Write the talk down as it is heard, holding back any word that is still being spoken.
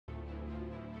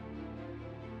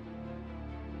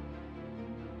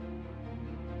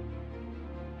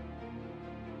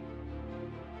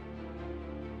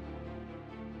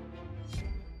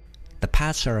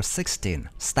PASARS-16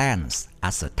 stands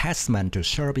as a testament to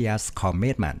Serbia's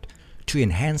commitment to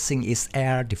enhancing its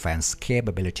air defense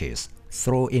capabilities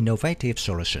through innovative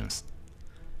solutions.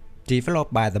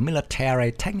 Developed by the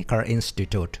Military Technical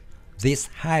Institute, this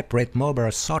hybrid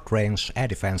mobile short-range air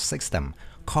defense system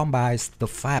combines the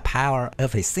firepower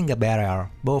of a single-barrel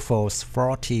Bofors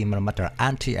 40mm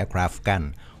anti-aircraft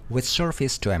gun with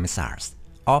surface-to-air missiles,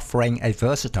 offering a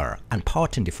versatile and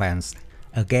potent defense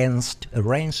against a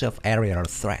range of aerial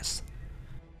threats.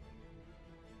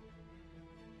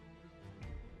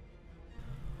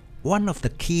 One of the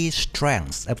key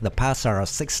strengths of the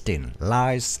PASARS-16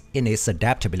 lies in its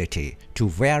adaptability to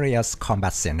various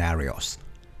combat scenarios.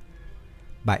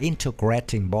 By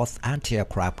integrating both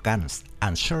anti-aircraft guns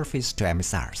and surface-to-air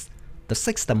missiles, the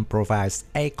system provides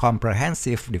a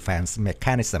comprehensive defense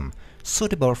mechanism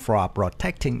suitable for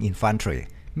protecting infantry,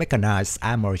 mechanized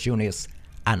armor units,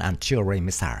 and artillery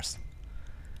missiles.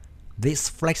 This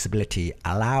flexibility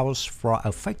allows for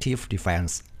effective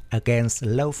defense against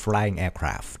low-flying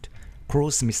aircraft,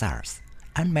 cruise missiles,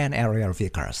 unmanned aerial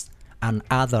vehicles, and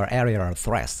other aerial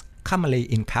threats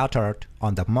commonly encountered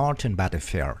on the modern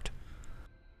battlefield.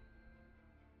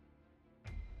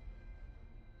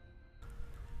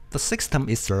 The system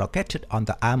is located on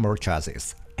the armor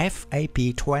chassis FAP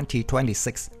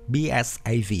 2026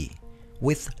 BSAV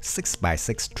with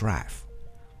 6x6 drive.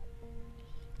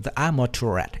 The armor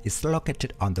turret is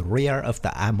located on the rear of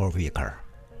the armor vehicle.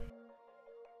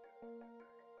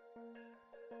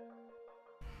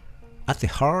 At the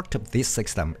heart of this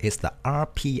system is the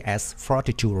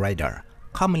RPS-42 radar,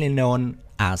 commonly known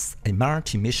as a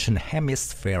multi-mission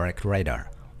hemispheric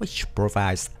radar, which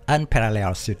provides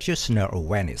unparalleled situational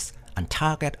awareness and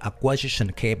target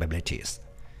acquisition capabilities.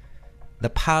 The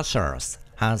PASARS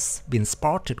has been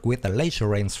spotted with a laser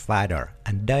range finder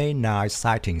and day-night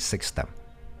sighting system.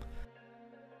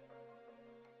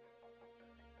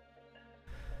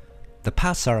 The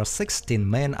PASARS-16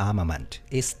 main armament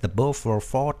is the Bofors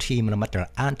 40mm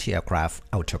anti-aircraft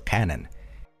autocannon.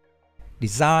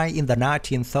 Designed in the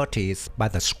 1930s by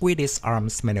the Swedish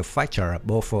arms manufacturer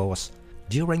Bofors,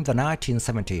 during the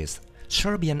 1970s,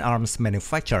 Serbian arms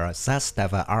manufacturer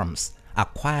Zastava Arms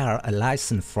acquired a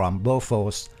license from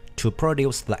Bofors to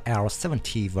produce the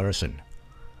L-70 version.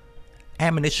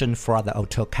 Ammunition for the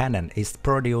autocannon is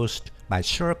produced by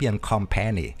Serbian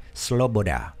company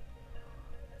Sloboda.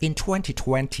 In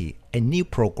 2020, a new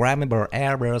programmable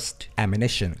airburst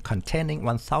ammunition containing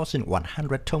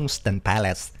 1,100 tungsten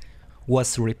pellets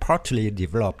was reportedly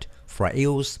developed for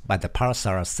use by the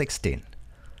PASARS-16.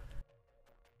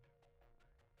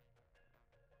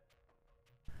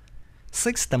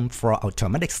 System for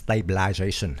automatic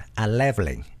stabilization and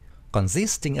leveling,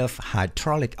 consisting of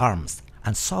hydraulic arms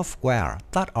and software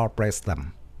that operates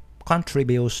them,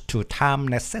 contributes to time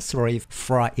necessary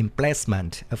for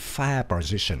emplacement of fire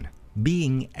position,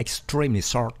 being extremely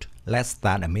short, less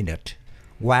than a minute,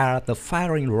 while the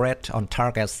firing rate on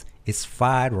targets is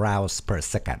 5 rounds per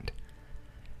second.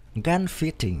 Gun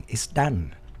fitting is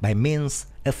done by means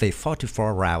of a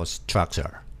 44-round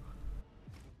structure.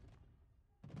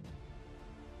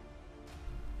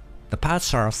 The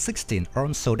PASARS-16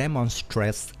 also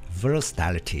demonstrates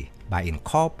versatility by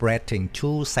incorporating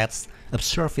two sets of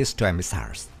surface-to-air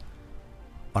missiles.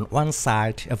 On one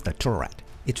side of the turret,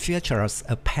 it features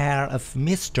a pair of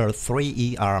Mr.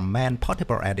 3ER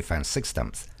man-portable air defense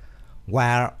systems,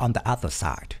 while on the other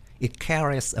side, it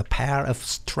carries a pair of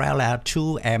Strela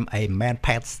 2MA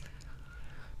man-pads.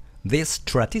 This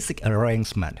strategic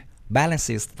arrangement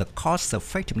balances the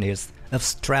cost-effectiveness of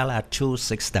Strela 2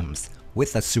 systems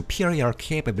with the superior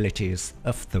capabilities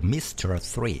of the Mr.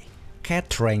 3,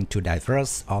 catering to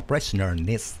diverse operational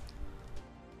needs.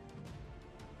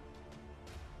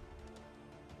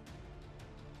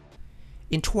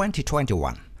 In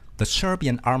 2021, the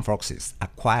Serbian Armed Forces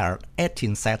acquired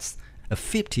 18 sets of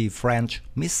 50 French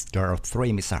Mr.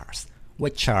 3 missiles,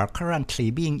 which are currently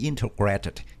being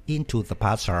integrated into the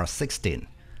PASARS-16.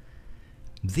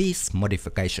 These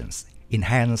modifications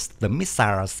enhance the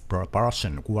missile's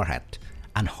propulsion warhead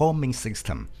and homing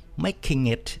system, making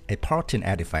it a potent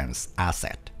air defense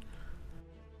asset.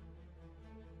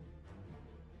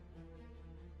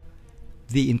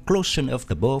 The inclusion of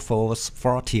the Bofors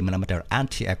 40mm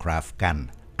anti-aircraft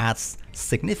gun adds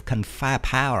significant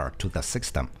firepower to the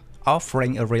system,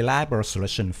 offering a reliable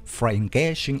solution for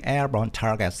engaging airborne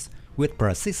targets with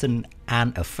precision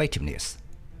and effectiveness.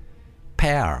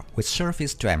 Paired with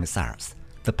surface-to-air missiles,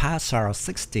 the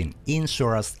PASARS-16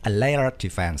 ensures a layered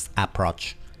defense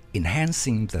approach,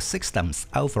 enhancing the system's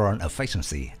overall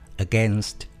efficiency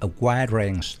against a wide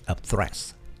range of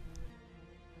threats.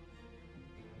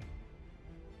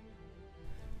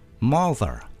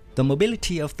 Moreover, the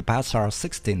mobility of the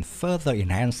PASARS-16 further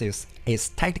enhances its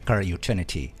tactical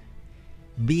utility.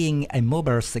 Being a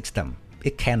mobile system,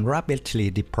 it can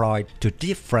rapidly deploy to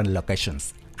different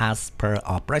locations as per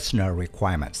operational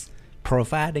requirements,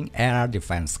 providing air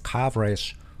defense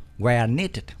coverage where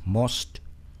needed most.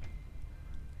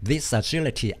 This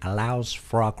agility allows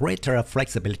for greater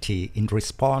flexibility in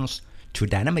response to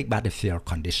dynamic battlefield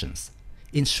conditions,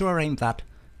 ensuring that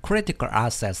critical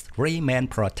assets remain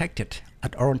protected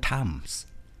at all times.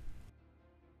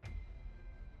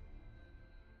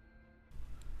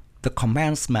 The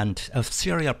commencement of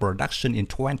serial production in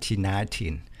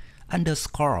 2019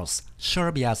 underscores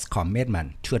Serbia's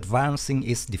commitment to advancing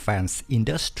its defense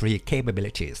industry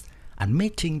capabilities and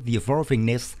meeting the evolving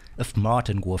needs of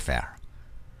modern warfare.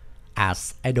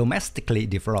 As a domestically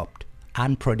developed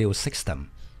and produced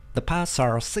system, the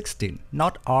PASARS-16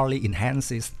 not only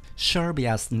enhances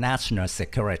Serbia's national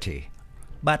security,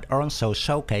 but also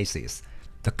showcases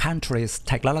the country's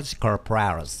technological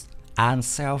prowess and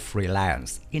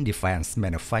self-reliance in defense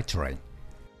manufacturing.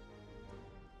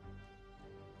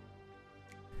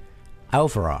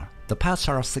 Overall, the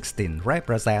PASARS-16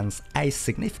 represents a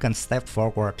significant step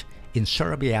forward in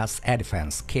Serbia's air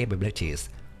defense capabilities,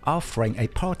 offering a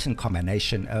potent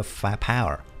combination of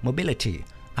firepower, mobility,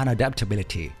 and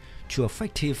adaptability to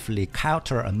effectively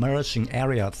counter emerging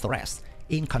aerial threats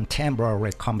in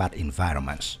contemporary combat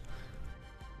environments.